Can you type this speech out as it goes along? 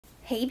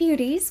Hey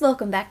beauties,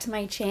 welcome back to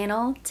my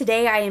channel.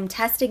 Today I am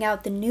testing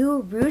out the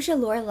new Rouge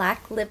Allure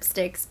Laque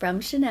lipsticks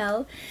from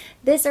Chanel.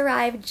 This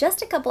arrived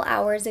just a couple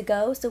hours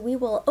ago, so we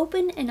will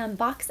open and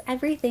unbox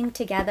everything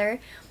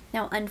together.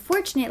 Now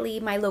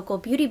unfortunately, my local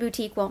beauty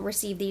boutique won't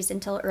receive these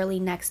until early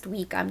next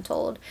week, I'm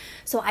told.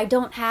 So I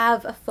don't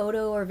have a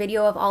photo or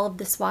video of all of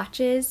the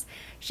swatches.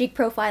 Chic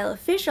Profile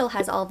Official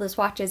has all the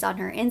swatches on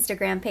her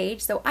Instagram page,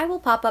 so I will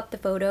pop up the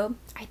photo.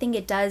 I think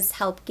it does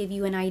help give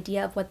you an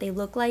idea of what they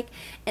look like,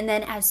 and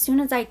then as soon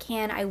as I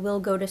can, I will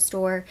go to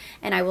store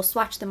and I will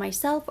swatch them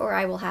myself, or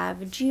I will have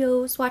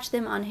Gio swatch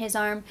them on his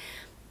arm.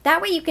 That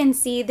way you can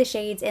see the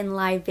shades in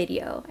live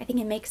video. I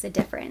think it makes a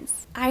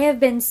difference. I have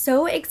been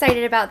so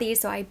excited about these,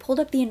 so I pulled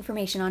up the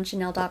information on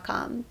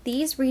Chanel.com.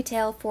 These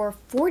retail for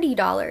 $40,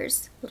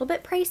 a little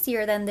bit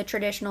pricier than the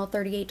traditional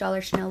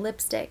 $38 Chanel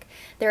lipstick.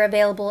 They're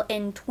available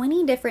in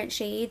 20 different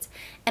shades,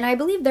 and I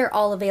believe they're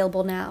all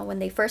available now. When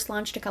they first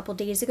launched a couple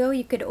days ago,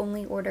 you could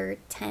only order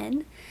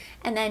 10,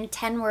 and then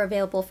 10 were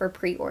available for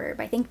pre-order.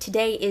 But I think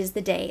today is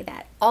the day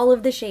that all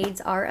of the shades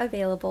are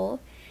available.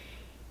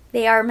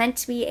 They are meant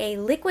to be a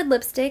liquid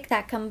lipstick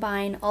that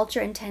combine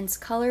ultra intense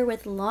color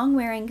with long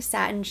wearing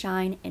satin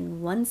shine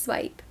in one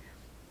swipe.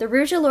 The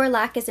Rouge Allure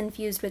Laque is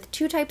infused with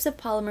 2 types of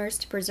polymers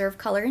to preserve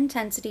color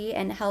intensity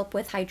and help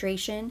with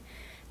hydration.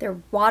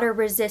 They're water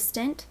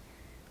resistant,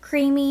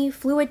 creamy,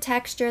 fluid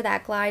texture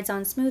that glides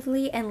on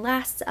smoothly and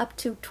lasts up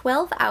to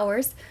 12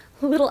 hours,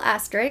 little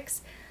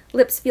asterisks.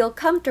 Lips feel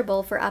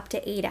comfortable for up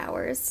to 8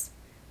 hours.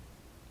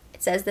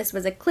 It says this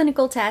was a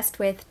clinical test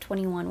with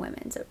 21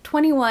 women. So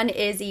 21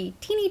 is a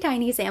teeny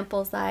tiny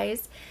sample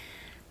size,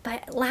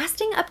 but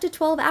lasting up to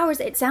 12 hours,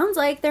 it sounds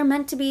like they're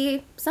meant to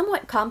be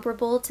somewhat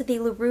comparable to the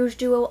Le Rouge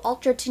Duo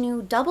Ultra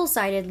Tenue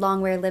double-sided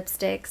longwear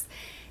lipsticks.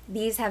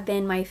 These have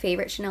been my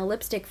favorite Chanel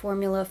lipstick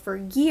formula for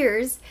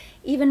years,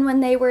 even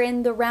when they were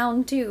in the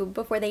round tube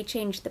before they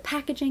changed the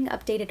packaging,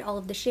 updated all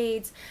of the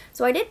shades.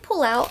 So I did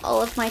pull out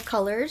all of my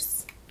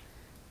colors,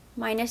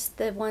 minus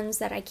the ones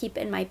that I keep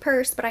in my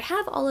purse, but I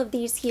have all of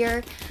these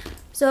here.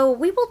 So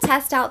we will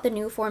test out the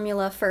new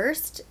formula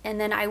first, and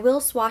then I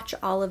will swatch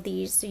all of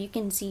these so you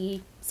can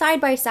see side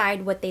by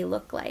side what they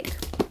look like.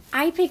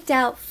 I picked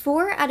out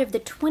 4 out of the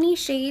 20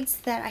 shades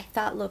that I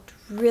thought looked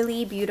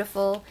really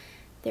beautiful.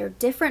 They're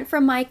different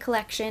from my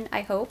collection,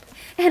 I hope,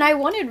 and I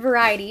wanted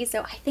variety,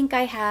 so I think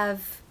I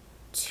have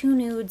 2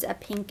 nudes, a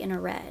pink, and a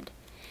red.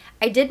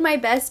 I did my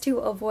best to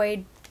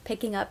avoid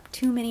picking up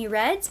too many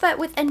reds, but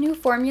with a new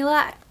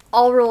formula,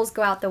 all rules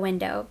go out the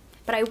window.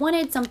 But I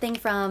wanted something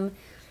from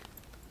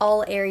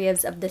all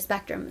areas of the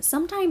spectrum.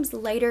 Sometimes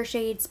lighter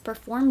shades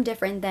perform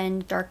different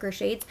than darker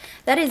shades.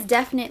 That is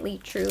definitely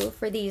true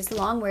for these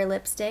longwear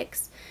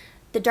lipsticks.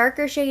 The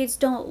darker shades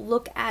don't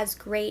look as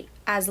great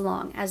as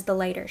long as the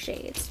lighter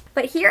shades.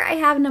 But here I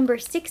have number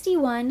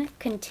 61,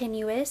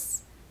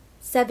 Continuous,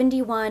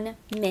 71,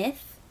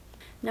 Myth,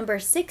 number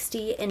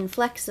 60,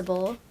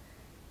 Inflexible,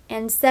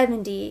 and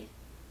 70,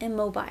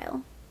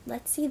 Immobile.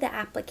 Let's see the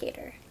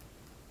applicator.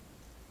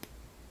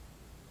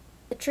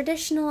 The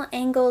traditional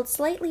angled,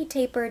 slightly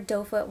tapered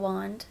doe foot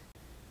wand.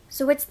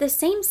 So it's the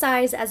same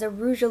size as a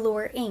Rouge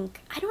Allure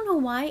ink. I don't know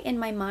why in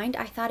my mind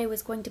I thought it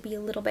was going to be a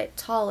little bit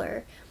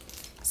taller.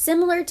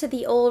 Similar to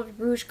the old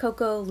Rouge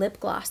Coco lip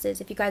glosses,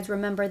 if you guys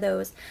remember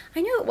those. I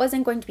knew it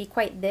wasn't going to be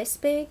quite this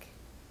big,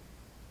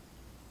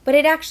 but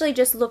it actually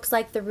just looks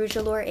like the Rouge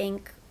Allure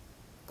ink,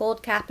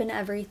 gold cap and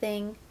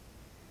everything,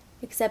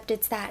 except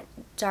it's that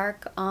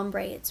dark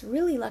ombre. It's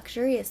really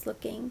luxurious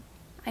looking.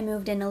 I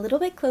moved in a little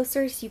bit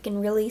closer so you can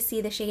really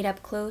see the shade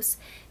up close.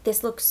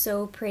 This looks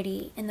so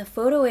pretty. In the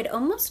photo, it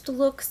almost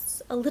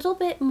looks a little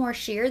bit more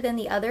sheer than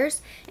the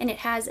others, and it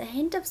has a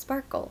hint of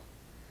sparkle.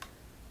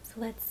 So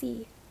let's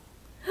see.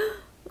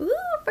 Ooh,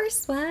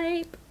 first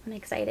swipe. I'm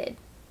excited.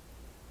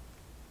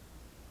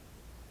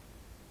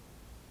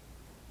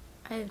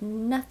 I have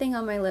nothing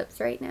on my lips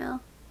right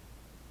now.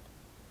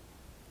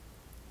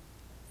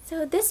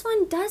 So this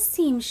one does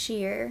seem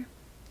sheer.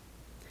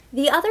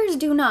 The others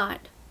do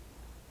not.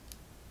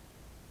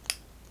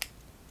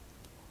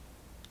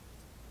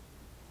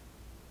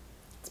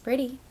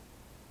 Pretty.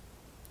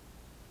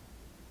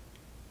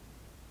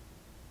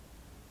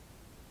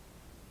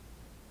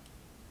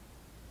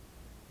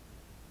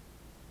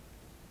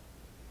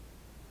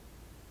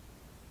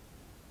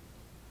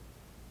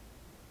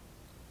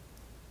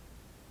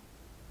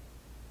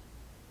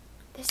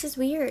 This is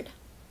weird.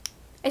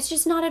 It's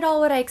just not at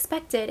all what I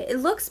expected. It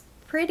looks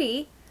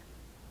pretty.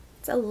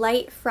 It's a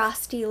light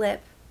frosty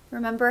lip.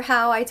 Remember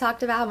how I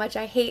talked about how much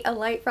I hate a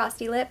light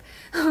frosty lip?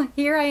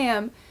 Here I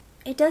am.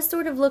 It does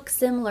sort of look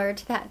similar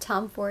to that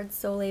Tom Ford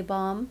Soleil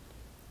Balm,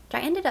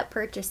 which I ended up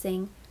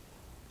purchasing.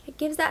 It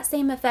gives that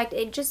same effect.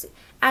 It just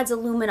adds a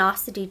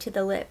luminosity to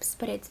the lips,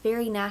 but it's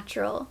very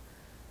natural.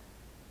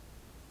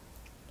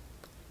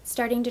 It's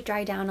starting to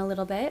dry down a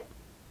little bit.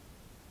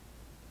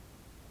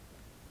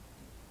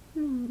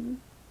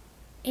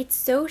 It's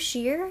so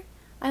sheer,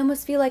 I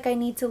almost feel like I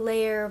need to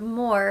layer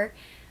more,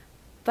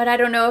 but I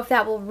don't know if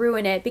that will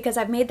ruin it because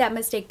I've made that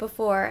mistake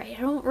before. I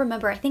don't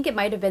remember. I think it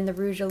might have been the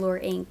Rouge Allure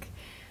ink.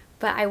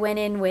 but I went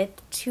in with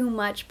too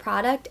much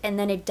product and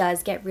then it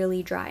does get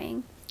really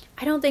drying.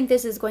 I don't think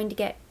this is going to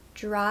get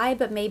dry,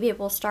 but maybe it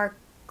will start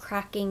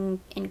cracking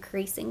and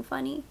creasing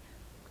funny.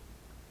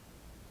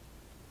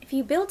 If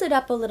you build it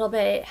up a little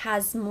bit, it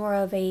has more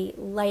of a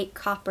light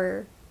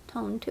copper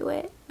tone to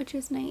it, which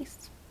is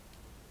nice.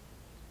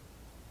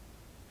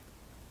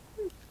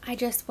 I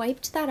just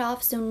wiped that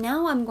off, so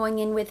now I'm going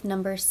in with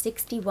number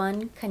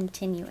 61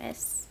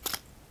 Continuous.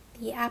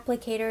 The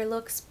applicator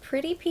looks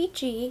pretty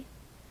peachy,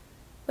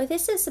 but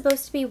this is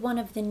supposed to be one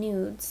of the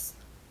nudes.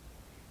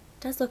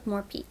 It does look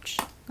more peach.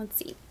 Let's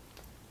see.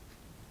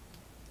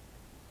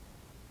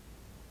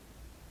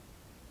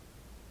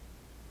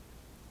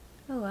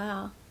 Oh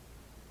wow.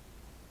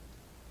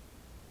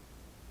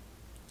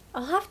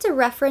 I'll have to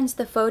reference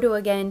the photo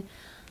again,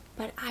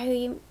 but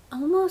I'm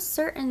almost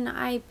certain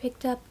I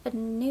picked up a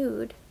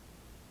nude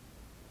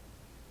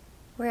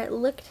where it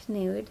looked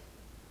nude.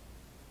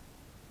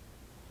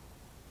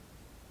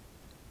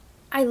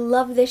 I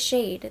love this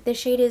shade. This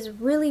shade is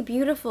really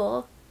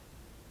beautiful.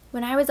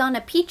 When I was on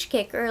a peach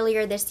kick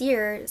earlier this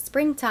year,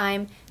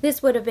 springtime,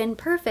 this would have been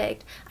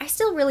perfect. I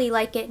still really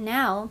like it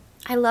now.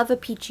 I love a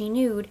peachy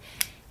nude.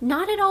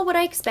 Not at all what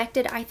I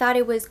expected. I thought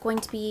it was going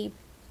to be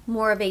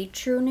more of a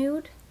true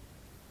nude.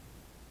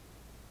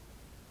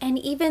 And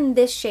even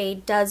this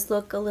shade does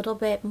look a little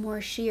bit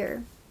more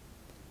sheer.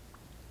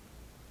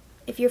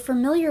 If you're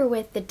familiar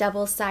with the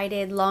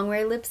double-sided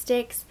long-wear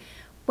lipsticks,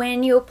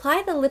 when you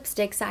apply the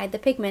lipstick side, the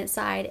pigment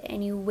side,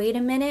 and you wait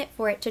a minute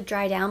for it to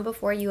dry down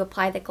before you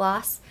apply the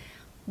gloss,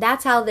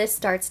 that's how this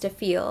starts to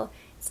feel.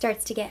 It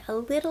starts to get a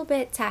little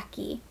bit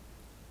tacky.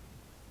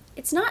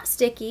 It's not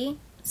sticky,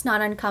 it's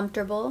not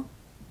uncomfortable.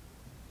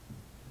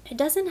 It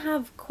doesn't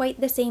have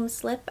quite the same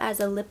slip as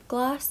a lip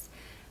gloss,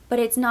 but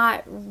it's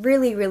not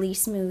really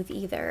smooth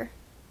either.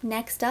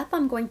 Next up,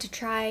 I'm going to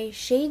try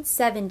shade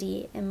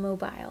 70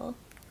 Immobile.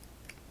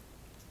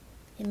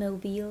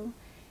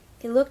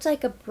 It looked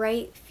like a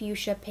bright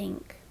fuchsia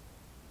pink.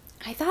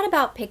 I thought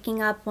about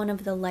picking up one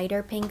of the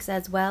lighter pinks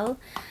as well.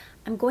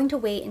 I'm going to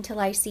wait until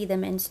I see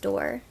them in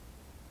store.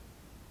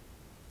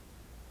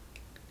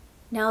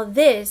 Now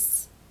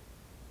this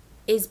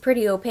is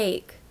pretty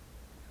opaque.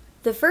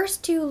 The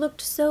first two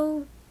looked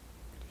so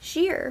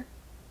sheer.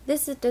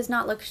 This does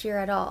not look sheer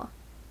at all.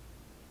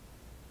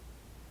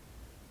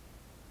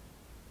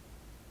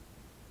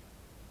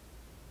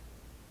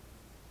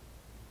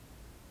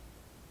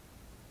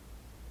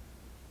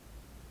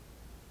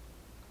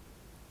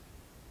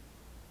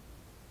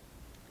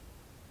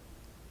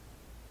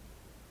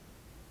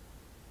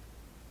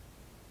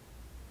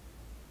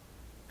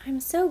 I'm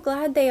so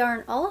glad they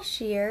aren't all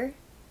sheer.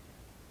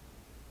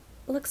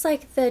 Looks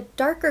like the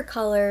darker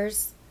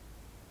colors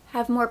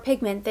have more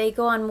pigment. They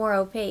go on more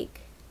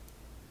opaque.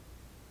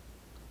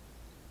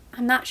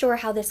 I'm not sure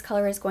how this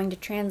color is going to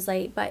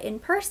translate, but in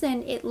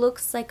person it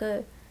looks like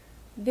a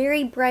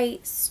very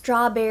bright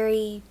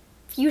strawberry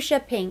fuchsia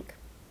pink.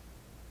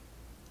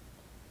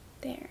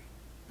 There.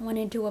 I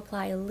wanted to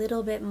apply a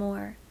little bit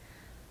more.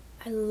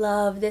 I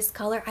love this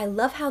color. I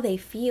love how they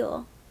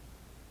feel.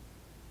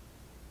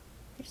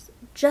 There's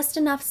just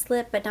enough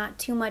slip but not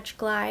too much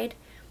glide.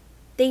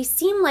 They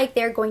seem like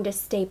they're going to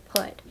stay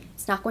put.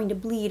 It's not going to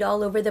bleed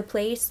all over the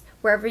place.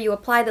 Wherever you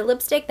apply the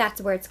lipstick,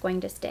 that's where it's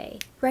going to stay.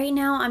 Right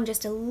now, I'm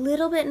just a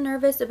little bit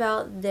nervous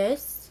about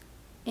this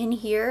in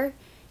here.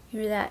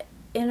 You know, that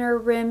inner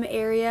rim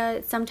area,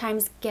 it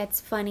sometimes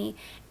gets funny.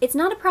 It's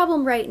not a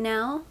problem right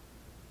now,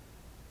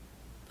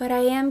 but I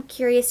am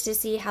curious to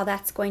see how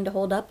that's going to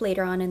hold up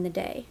later on in the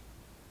day.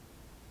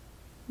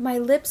 My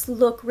lips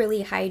look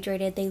really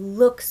hydrated. They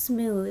look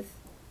smooth,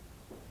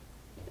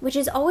 which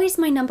is always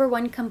my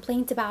 #1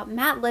 complaint about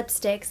matte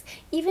lipsticks.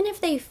 Even if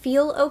they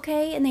feel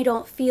okay and they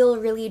don't feel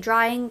really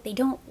drying, they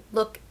don't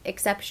look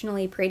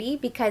exceptionally pretty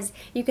because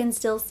you can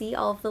still see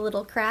all of the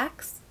little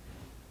cracks.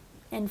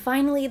 And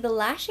finally, the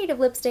last shade of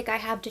lipstick I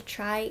have to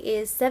try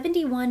is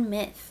 71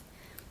 Myth,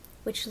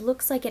 which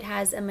looks like it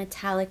has a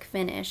metallic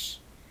finish.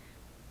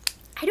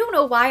 I don't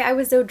know why I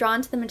was so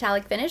drawn to the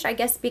metallic finish. I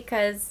guess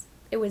because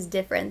it was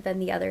different than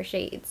the other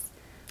shades.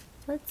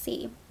 Let's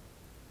see.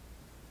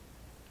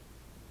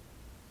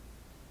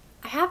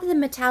 I have the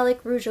metallic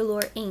Rouge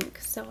Allure ink,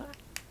 so I'm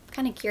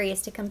kind of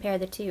curious to compare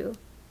the two.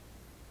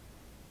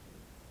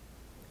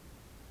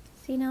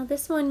 See, now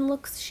this one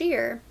looks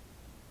sheer.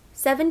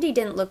 70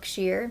 didn't look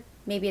sheer.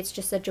 Maybe it's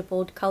just such a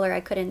bold color I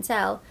couldn't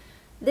tell.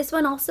 This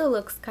one also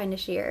looks kind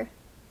of sheer.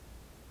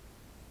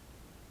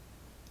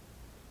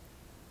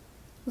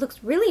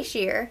 Looks really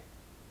sheer.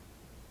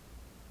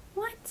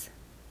 What?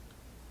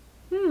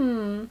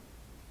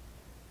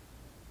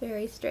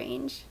 Very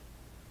strange.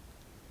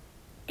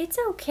 It's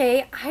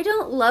okay. I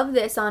don't love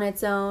this on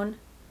its own.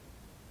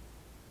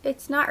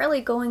 It's not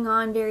really going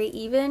on very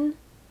even.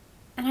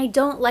 And I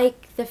don't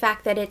like the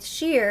fact that it's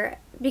sheer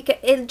because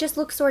it just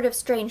looks sort of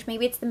strange.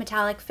 Maybe it's the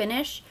metallic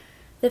finish.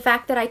 The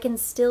fact that I can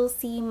still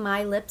see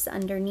my lips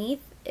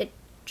underneath, it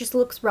just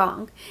looks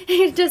wrong.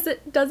 It just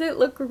doesn't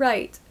look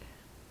right.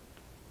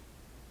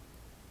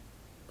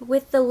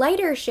 With the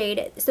lighter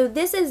shade, so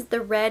this is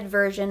the red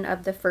version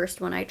of the first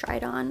one I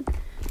tried on,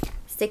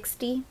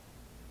 60.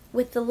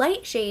 With the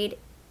light shade,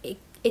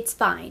 it's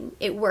fine,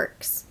 it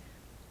works.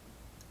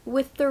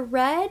 With the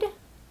red,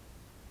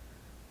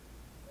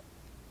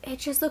 it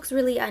just looks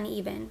really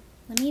uneven.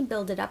 Let me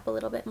build it up a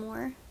little bit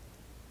more.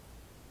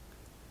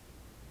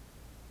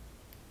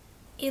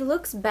 It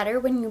looks better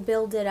when you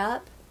build it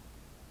up.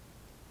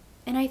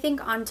 And I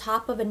think on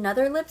top of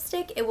another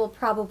lipstick, it will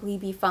probably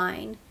be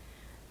fine.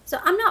 So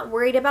I'm not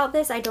worried about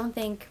this. I don't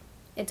think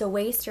it's a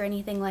waste or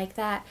anything like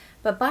that.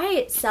 But by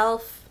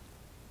itself,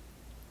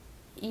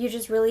 you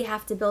just really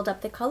have to build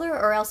up the color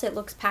or else it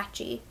looks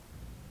patchy.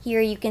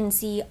 Here you can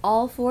see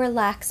all 4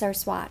 lacs are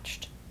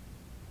swatched.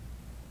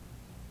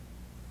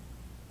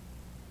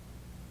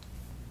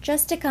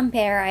 Just to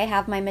compare, I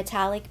have my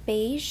metallic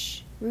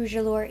beige Rouge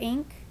Allure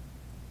ink.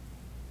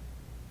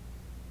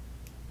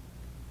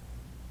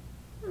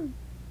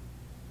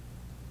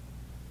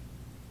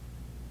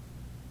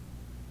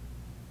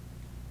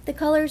 The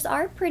colors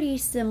are pretty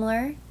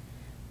similar,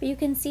 but you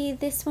can see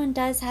this one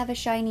does have a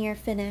shinier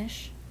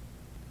finish.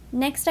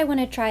 Next, I want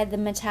to try the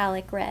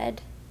metallic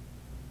red.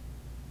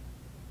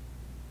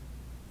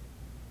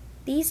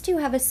 These two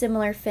have a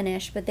similar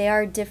finish, but they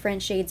are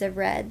different shades of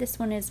red. This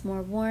one is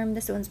more warm,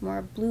 this one's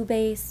more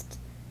blue-based.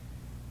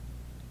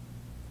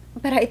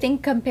 But I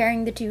think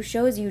comparing the two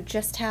shows you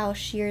just how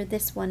sheer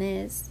this one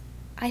is.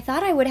 I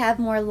thought I would have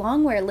more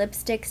longwear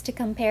lipsticks to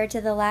compare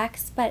to the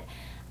lacs, but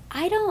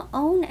I don't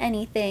own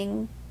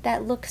anything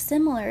that looks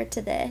similar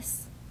to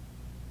this.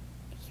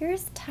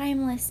 Here's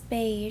Timeless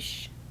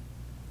Beige.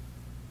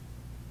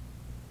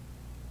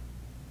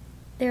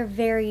 They're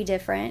very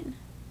different.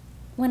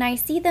 When I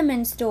see them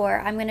in store,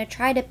 I'm going to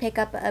try to pick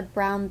up a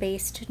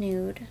brown-based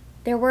nude.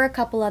 There were a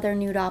couple other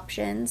nude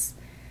options.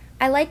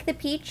 I like the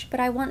peach, but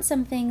I want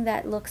something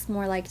that looks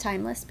more like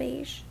Timeless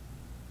Beige.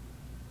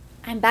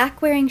 I'm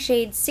back wearing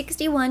shade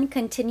 61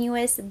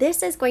 Continuous.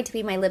 This is going to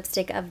be my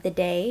lipstick of the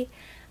day.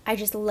 I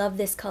just love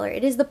this color.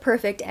 It is the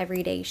perfect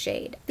everyday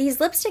shade. These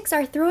lipsticks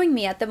are throwing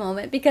me at the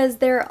moment because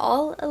they're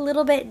all a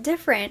little bit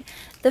different.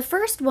 The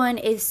first one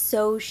is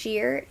so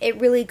sheer. It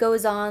really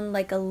goes on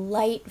like a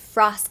light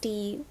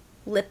frosty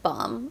lip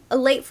balm, a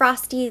light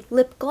frosty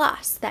lip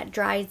gloss that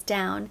dries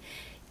down.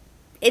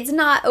 It's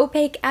not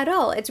opaque at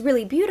all. It's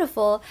really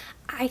beautiful.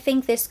 I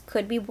think this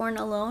could be worn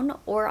alone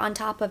or on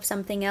top of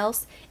something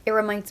else. It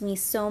reminds me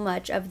so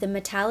much of the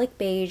metallic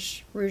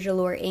beige Rouge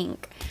Allure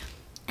ink.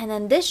 And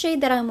then this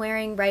shade that I'm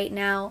wearing right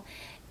now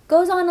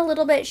goes on a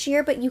little bit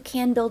sheer, but you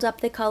can build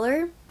up the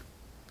color.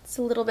 It's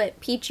a little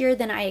bit peachier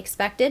than I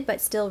expected, but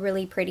still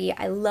really pretty.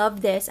 I love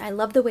this. I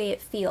love the way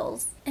it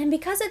feels. And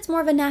because it's more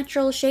of a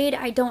natural shade,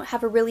 I don't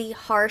have a really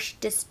harsh,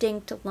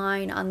 distinct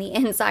line on the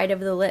inside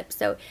of the lip.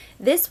 So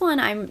this one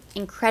I'm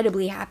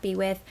incredibly happy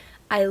with.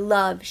 I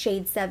love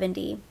shade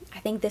 70. I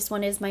think this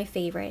one is my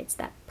favorite. It's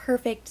that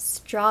perfect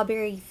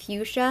strawberry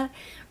fuchsia.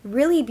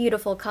 Really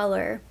beautiful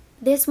color.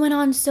 This went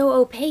on so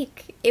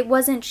opaque. It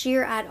wasn't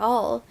sheer at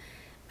all.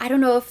 I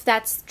don't know if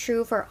that's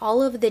true for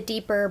all of the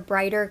deeper,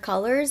 brighter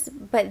colors,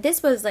 but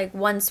this was like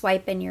one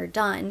swipe and you're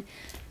done.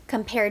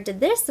 Compared to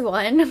this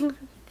one,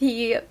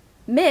 the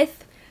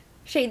Myth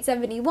shade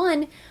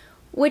 71,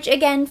 which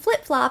again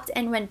flip-flopped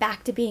and went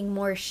back to being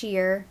more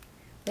sheer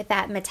with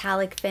that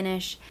metallic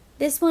finish.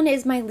 This one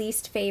is my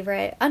least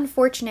favorite,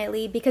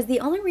 unfortunately, because the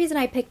only reason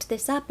I picked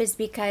this up is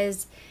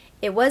because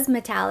it was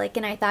metallic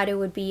and I thought it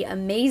would be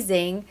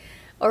amazing.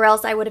 Or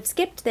else I would have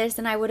skipped this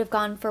and I would have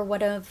gone for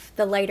one of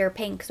the lighter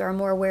pinks or a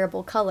more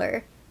wearable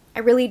color. I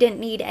really didn't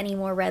need any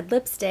more red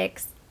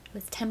lipsticks. I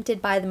was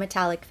tempted by the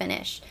metallic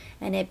finish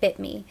and it bit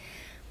me.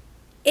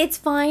 It's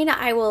fine.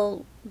 I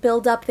will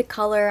build up the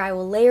color. I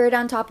will layer it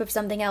on top of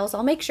something else.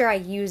 I'll make sure I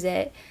use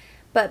it.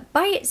 But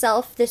by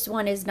itself, this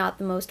one is not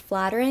the most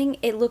flattering.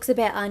 It looks a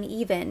bit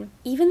uneven.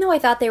 Even though I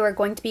thought they were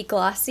going to be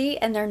glossy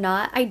and they're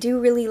not, I do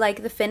really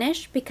like the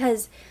finish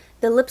because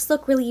the lips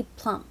look really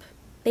plump.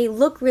 They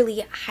look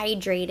really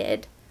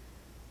hydrated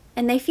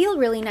and they feel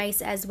really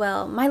nice as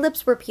well. My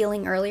lips were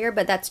peeling earlier,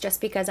 but that's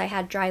just because I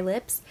had dry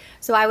lips.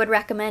 So I would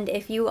recommend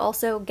if you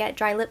also get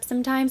dry lips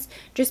sometimes,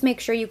 just make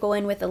sure you go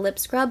in with a lip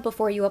scrub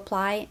before you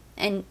apply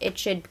and it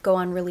should go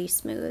on really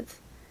smooth.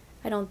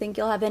 I don't think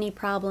you'll have any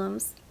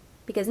problems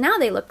because now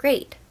they look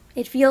great.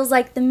 It feels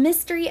like the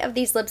mystery of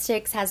these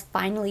lipsticks has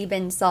finally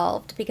been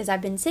solved because I've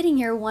been sitting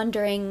here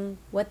wondering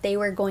what they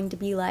were going to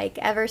be like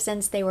ever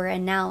since they were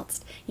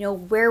announced. You know,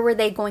 where were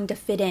they going to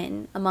fit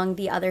in among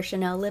the other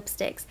Chanel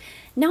lipsticks?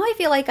 Now I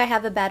feel like I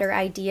have a better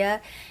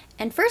idea,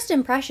 and first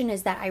impression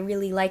is that I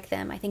really like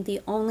them. I think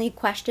the only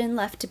question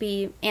left to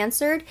be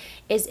answered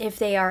is if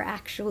they are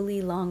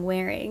actually long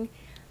wearing.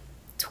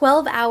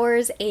 12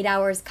 hours, 8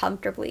 hours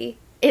comfortably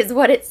is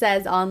what it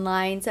says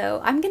online. So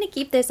I'm gonna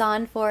keep this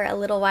on for a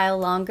little while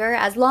longer,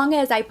 as long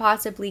as I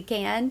possibly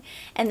can,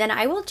 and then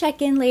I will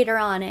check in later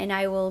on and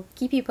I will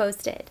keep you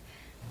posted.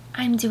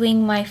 I'm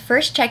doing my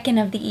first check-in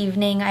of the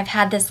evening. I've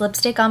had this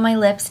lipstick on my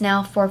lips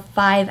now for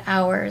 5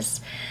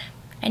 hours.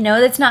 I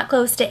know that's not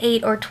close to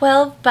 8 or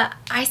 12, but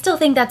I still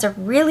think that's a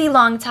really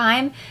long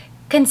time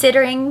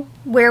considering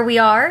where we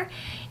are.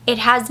 It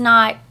has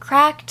not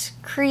cracked,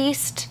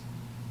 creased,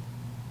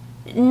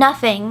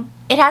 nothing.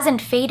 It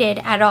hasn't faded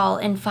at all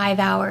in 5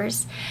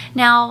 hours.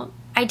 Now,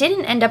 I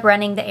didn't end up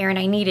running the errand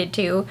I needed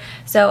to,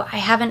 so I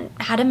haven't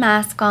had a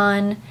mask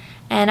on,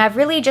 and I've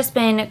really just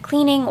been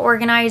cleaning,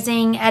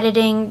 organizing,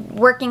 editing,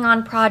 working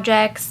on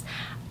projects.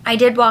 I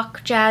did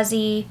walk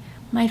Jazzy.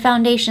 My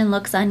foundation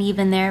looks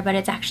uneven there, but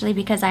it's actually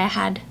because I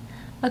had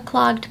a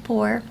clogged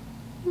pore.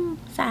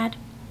 Sad.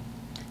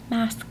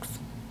 Masks.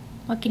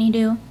 What can you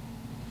do?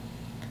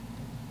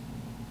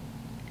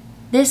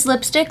 This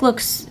lipstick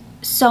looks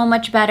so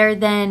much better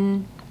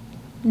than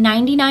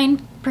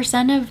 99%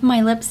 of my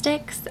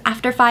lipsticks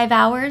after 5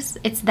 hours.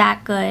 It's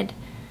that good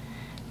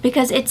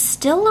because it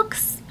still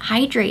looks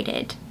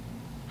hydrated.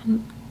 I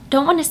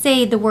don't want to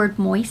say the word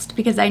moist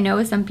because I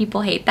know some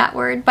people hate that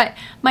word, but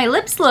my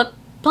lips look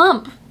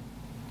plump.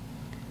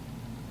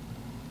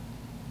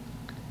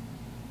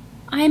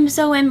 I'm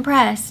so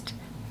impressed.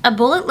 A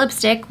bullet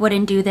lipstick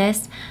wouldn't do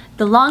this.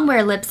 The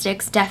longwear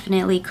lipsticks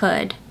definitely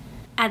could.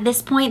 At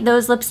this point,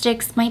 those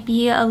lipsticks might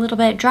be a little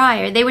bit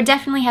drier. They would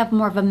definitely have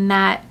more of a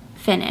matte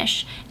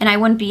finish, and I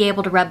wouldn't be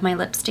able to rub my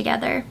lips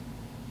together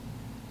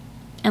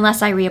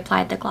unless I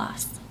reapplied the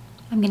gloss.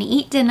 I'm gonna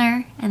eat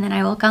dinner and then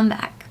I will come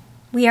back.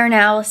 We are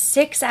now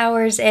 6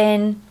 hours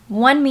in,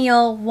 1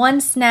 meal,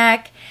 1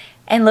 snack,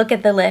 and look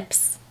at the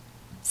lips.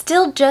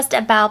 Still just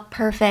about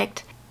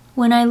perfect.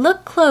 When I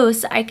look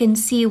close, I can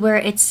see where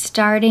it's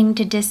starting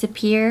to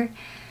disappear,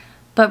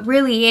 but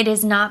really it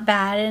is not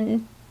bad.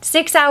 And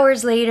 6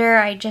 hours later,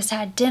 I just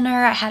had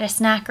dinner, I had a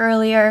snack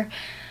earlier.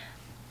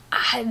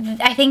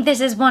 I think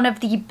this is one of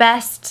the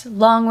best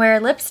longwear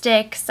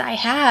lipsticks I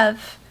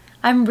have.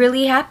 I'm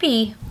really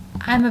happy.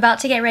 I'm about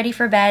to get ready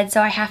for bed,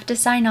 so I have to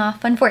sign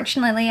off.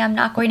 Unfortunately, I'm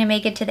not going to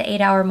make it to the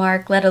 8-hour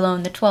mark, let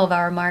alone the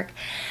 12-hour mark.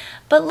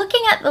 But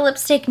looking at the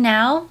lipstick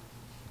now,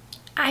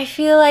 I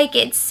feel like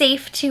it's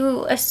safe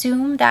to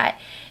assume that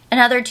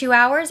another 2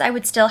 hours I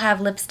would still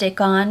have lipstick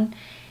on.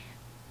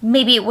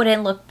 Maybe it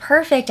wouldn't look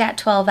perfect at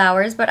 12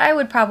 hours, but I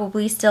would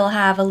probably still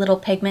have a little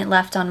pigment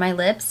left on my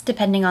lips,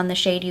 depending on the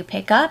shade you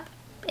pick up.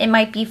 It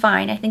might be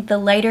fine. I think the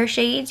lighter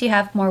shades, you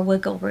have more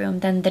wiggle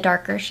room than the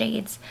darker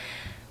shades.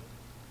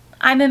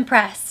 I'm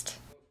impressed.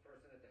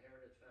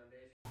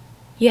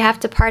 You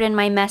have to pardon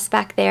my mess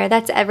back there.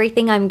 That's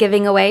everything I'm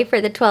giving away for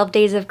the 12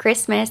 days of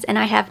Christmas, and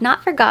I have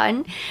not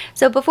forgotten.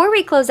 So before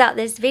we close out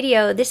this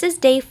video, this is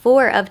day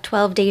 4 of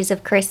 12 days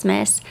of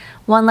Christmas.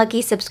 One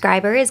lucky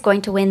subscriber is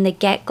going to win the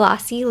Get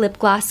Glossy Lip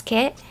Gloss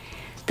Kit,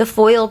 the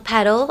Foil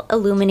Petal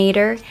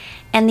Illuminator,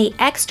 and the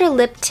Extra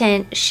Lip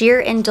Tint Sheer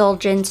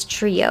Indulgence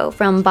Trio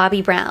from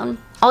Bobbi Brown.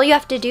 All you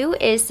have to do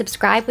is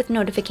subscribe with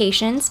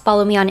notifications,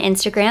 follow me on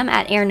Instagram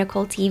at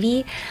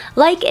ErinNicoleTV,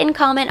 like and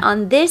comment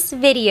on this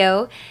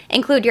video,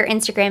 include your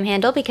Instagram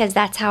handle because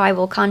that's how I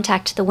will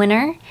contact the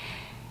winner.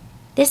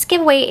 This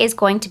giveaway is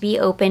going to be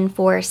open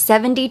for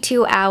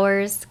 72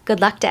 hours. Good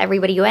luck to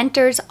everybody who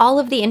enters. All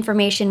of the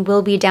information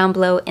will be down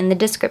below in the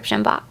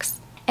description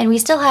box. And we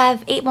still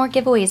have 8 more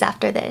giveaways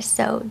after this,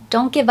 so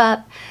don't give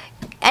up.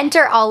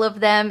 Enter all of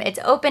them. It's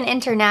open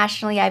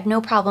internationally. I have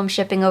no problem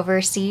shipping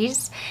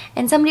overseas.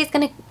 And somebody's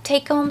going to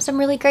take home some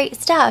really great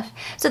stuff.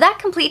 So that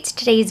completes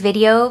today's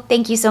video.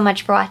 Thank you so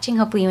much for watching.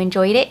 Hopefully you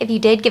enjoyed it. If you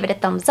did, give it a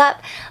thumbs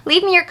up.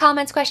 Leave me your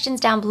comments, questions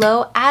down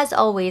below. As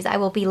always, I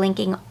will be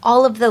linking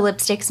all of the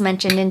lipsticks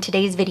mentioned in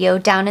today's video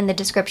down in the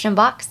description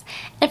box.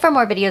 And for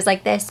more videos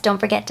like this, don't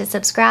forget to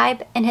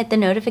subscribe and hit the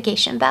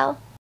notification bell.